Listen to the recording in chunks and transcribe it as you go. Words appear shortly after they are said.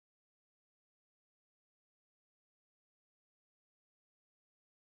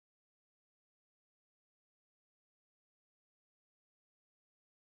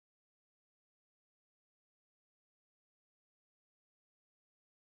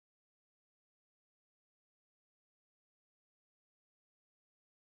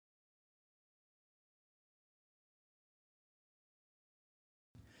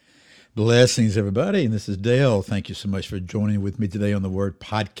Blessings, everybody. And this is Dale. Thank you so much for joining with me today on the Word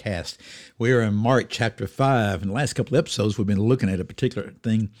Podcast. We are in Mark chapter 5. In the last couple of episodes, we've been looking at a particular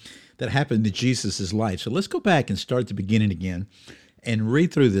thing that happened in Jesus' life. So let's go back and start at the beginning again and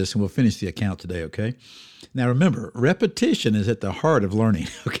read through this, and we'll finish the account today, okay? Now remember, repetition is at the heart of learning,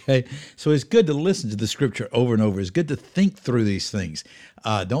 okay? So it's good to listen to the scripture over and over. It's good to think through these things.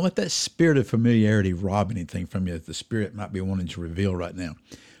 Don't let that spirit of familiarity rob anything from you that the Spirit might be wanting to reveal right now.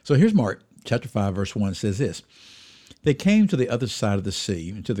 So here's Mark chapter 5, verse 1 says this. They came to the other side of the sea,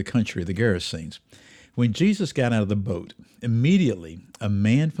 into the country of the Gerasenes. When Jesus got out of the boat, immediately a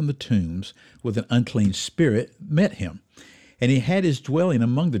man from the tombs with an unclean spirit met him, and he had his dwelling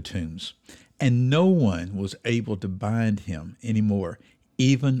among the tombs, and no one was able to bind him anymore,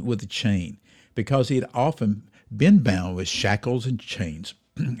 even with a chain, because he had often been bound with shackles and chains.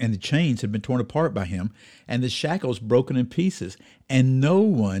 And the chains had been torn apart by him, and the shackles broken in pieces, and no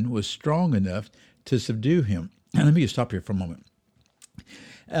one was strong enough to subdue him. Now, let me just stop here for a moment.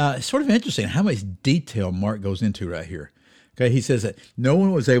 It's sort of interesting how much detail Mark goes into right here. Okay, he says that no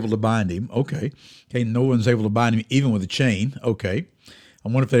one was able to bind him. Okay, no one's able to bind him even with a chain. Okay, I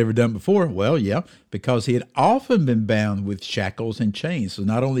wonder if they'd ever done it before. Well, yeah, because he had often been bound with shackles and chains. So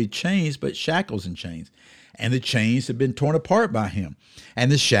not only chains, but shackles and chains. And the chains had been torn apart by him, and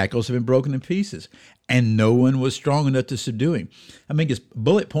the shackles had been broken in pieces, and no one was strong enough to subdue him. I mean, it's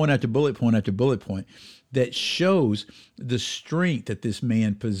bullet point after bullet point after bullet point that shows the strength that this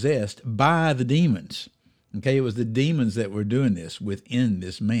man possessed by the demons. Okay, it was the demons that were doing this within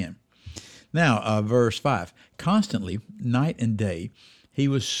this man. Now, verse 5, constantly, night and day, he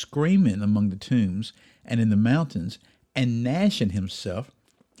was screaming among the tombs and in the mountains and gnashing himself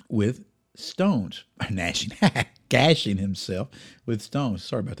with stones. Gashing himself with stones.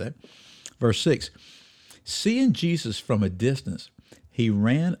 Sorry about that. Verse 6, seeing Jesus from a distance, he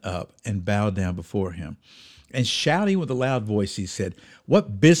ran up and bowed down before him. And shouting with a loud voice, he said,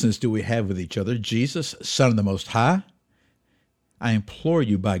 "What business do we have with each other, Jesus, Son of the Most High? I implore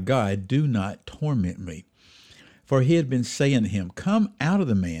you by God, do not torment me." For he had been saying to him, "Come out of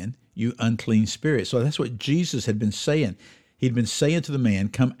the man, you unclean spirit." So that's what Jesus had been saying. He'd been saying to the man,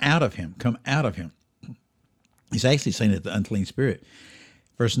 "Come out of him, come out of him." He's actually saying it to the unclean spirit.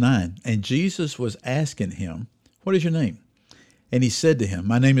 Verse 9, and Jesus was asking him, "What is your name?" And he said to him,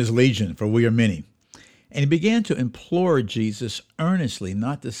 "My name is Legion, for we are many." And he began to implore Jesus earnestly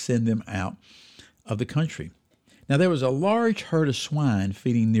not to send them out of the country. Now there was a large herd of swine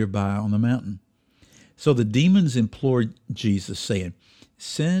feeding nearby on the mountain. So the demons implored Jesus, saying,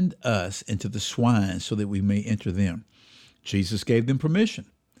 "Send us into the swine so that we may enter them." Jesus gave them permission.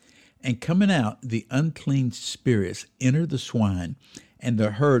 And coming out, the unclean spirits entered the swine, and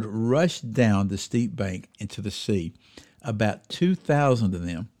the herd rushed down the steep bank into the sea, about 2,000 of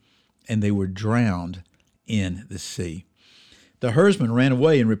them, and they were drowned in the sea. The herdsmen ran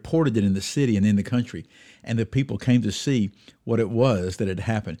away and reported it in the city and in the country, and the people came to see what it was that had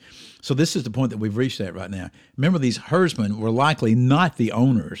happened. So this is the point that we've reached at right now. Remember, these herdsmen were likely not the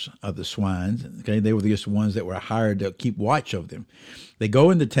owners of the swine. Okay, they were just the ones that were hired to keep watch of them. They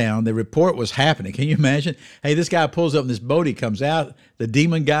go into town. They report what's happening. Can you imagine? Hey, this guy pulls up in this boat. He comes out. The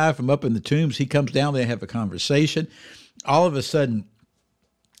demon guy from up in the tombs, he comes down. They have a conversation. All of a sudden,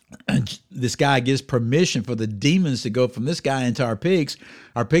 this guy gives permission for the demons to go from this guy into our pigs.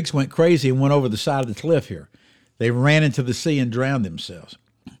 Our pigs went crazy and went over the side of the cliff here. They ran into the sea and drowned themselves.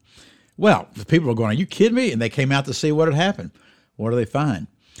 Well, the people are going, "Are you kidding me?" And they came out to see what had happened. What do they find?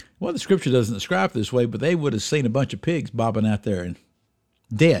 Well, the scripture doesn't describe it this way, but they would have seen a bunch of pigs bobbing out there and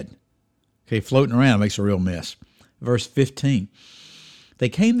dead. Okay, floating around. It makes a real mess. Verse 15. They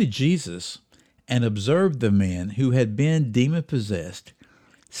came to Jesus and observed the man who had been demon-possessed,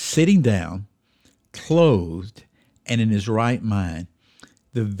 sitting down, clothed, and in his right mind,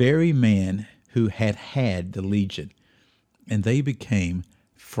 the very man who had had the legion. And they became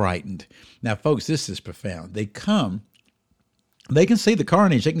frightened. Now, folks, this is profound. They come, they can see the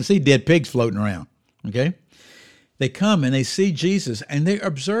carnage. They can see dead pigs floating around, okay? They come and they see Jesus, and they're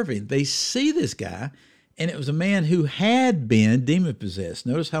observing. They see this guy, and it was a man who had been demon-possessed.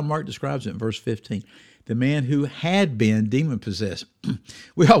 Notice how Mark describes it in verse 15. The man who had been demon-possessed.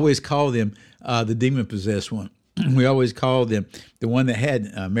 We always call them the demon-possessed one. We always call them the one that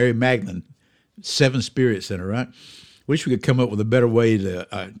had Mary Magdalene, 7 spirits in her, right? Wish we could come up with a better way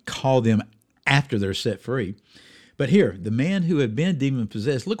to call them after they're set free. But here, the man who had been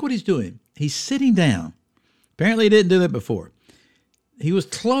demon-possessed, look what he's doing. He's sitting down. Apparently he didn't do that before. He was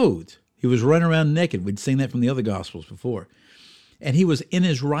clothed. He was running around naked. We'd seen that from the other Gospels before. And he was in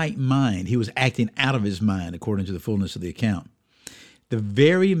his right mind. He was acting out of his mind, according to the fullness of the account. The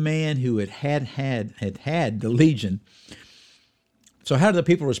very man who had the legion. So how did the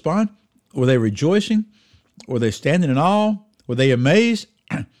people respond? Were they rejoicing? Were they standing in awe? Were they amazed?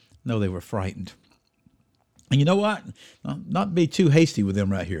 No, they were frightened. And you know what? Not be too hasty with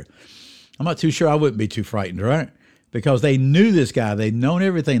them right here. I'm not too sure I wouldn't be too frightened, right? Because they knew this guy. They'd known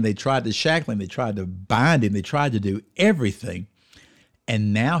everything. They tried to shackle him. They tried to bind him. They tried to do everything.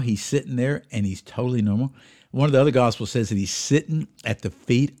 And now he's sitting there and he's totally normal. One of the other gospels says that he's sitting at the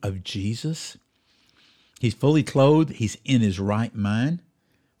feet of Jesus. He's fully clothed. He's in his right mind.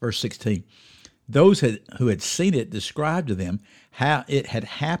 Verse 16. Those who had seen it described to them how it had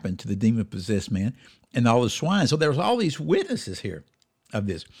happened to the demon-possessed man and all the swine. So there was all these witnesses here of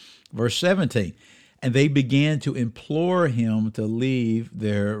this. Verse 17. And they began to implore him to leave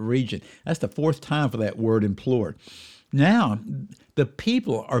their region. That's the fourth time for that word implored. Now, the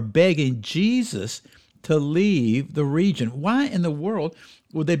people are begging Jesus to leave the region. Why in the world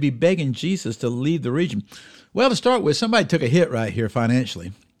would they be begging Jesus to leave the region? Well, to start with, somebody took a hit right here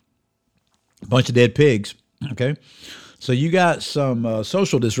financially. A bunch of dead pigs, okay? So you got some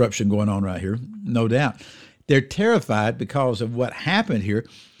social disruption going on right here, no doubt. They're terrified because of what happened here.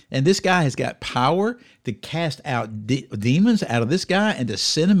 And this guy has got power to cast out demons out of this guy and to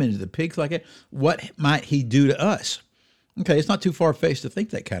send them into the pigs like that. What might he do to us? Okay, it's not too far-fetched to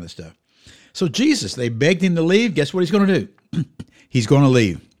think that kind of stuff. So Jesus, they begged him to leave. Guess what he's going to do? He's going to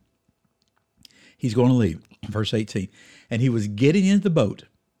leave. He's going to leave. Verse 18. And he was getting into the boat.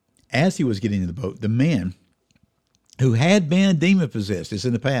 As he was getting into the boat, the man who had been demon-possessed, as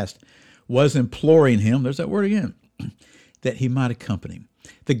in the past, was imploring him, there's that word again, that he might accompany him.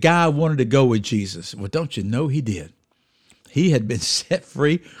 The guy wanted to go with Jesus. Well, don't you know he did? He had been set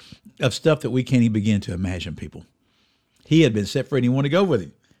free of stuff that we can't even begin to imagine, people. He had been set free and he wanted to go with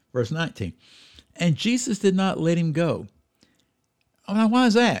him. Verse 19. And Jesus did not let him go. Oh, now, why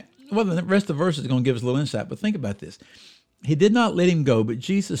is that? Well, the rest of the verse is going to give us a little insight, but think about this. He did not let him go, but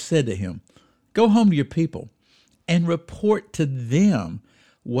Jesus said to him, go home to your people and report to them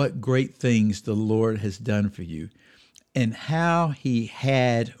what great things the Lord has done for you and how he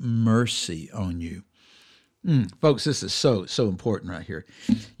had mercy on you. Folks, this is so important right here.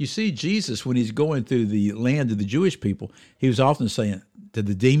 You see, Jesus, when he's going through the land of the Jewish people, he was often saying to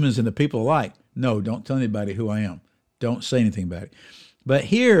the demons and the people alike, no, don't tell anybody who I am. Don't say anything about it. But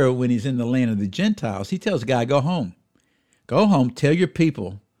here, when he's in the land of the Gentiles, he tells the guy, go home. Go home, tell your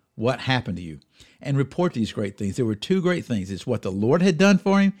people what happened to you, and report these great things. There were two great things. It's what the Lord had done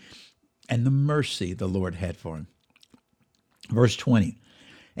for him and the mercy the Lord had for him. Verse 20.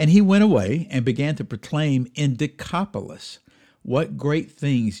 And he went away and began to proclaim in Decapolis what great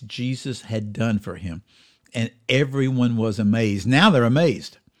things Jesus had done for him. And everyone was amazed. Now they're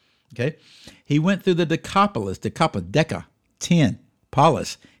amazed. Okay. He went through the Decapolis, Deca, 10,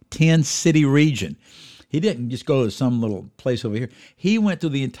 polis, 10 city region. He didn't just go to some little place over here. He went through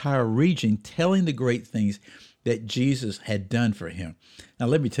the entire region telling the great things that Jesus had done for him. Now,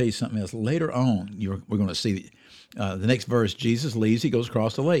 let me tell you something else. Later on, we're going to see the next verse. Jesus leaves. He goes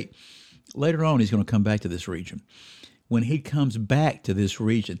across the lake. Later on, he's going to come back to this region. When he comes back to this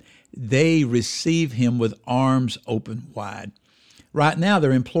region, they receive him with arms open wide. Right now,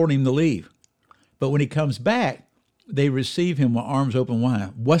 they're imploring him to leave. But when he comes back, they receive him with arms open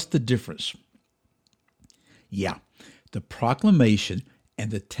wide. What's the difference? Yeah, the proclamation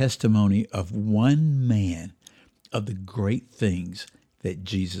and the testimony of one man of the great things that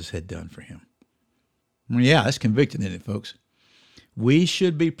Jesus had done for him. Yeah, that's convicting, isn't it, folks? We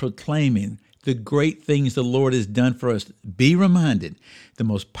should be proclaiming the great things the Lord has done for us. Be reminded, the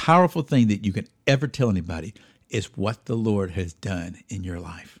most powerful thing that you can ever tell anybody is what the Lord has done in your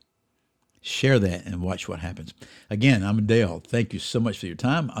life. Share that and watch what happens. Again, I'm Dale. Thank you so much for your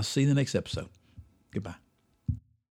time. I'll see you in the next episode. Goodbye.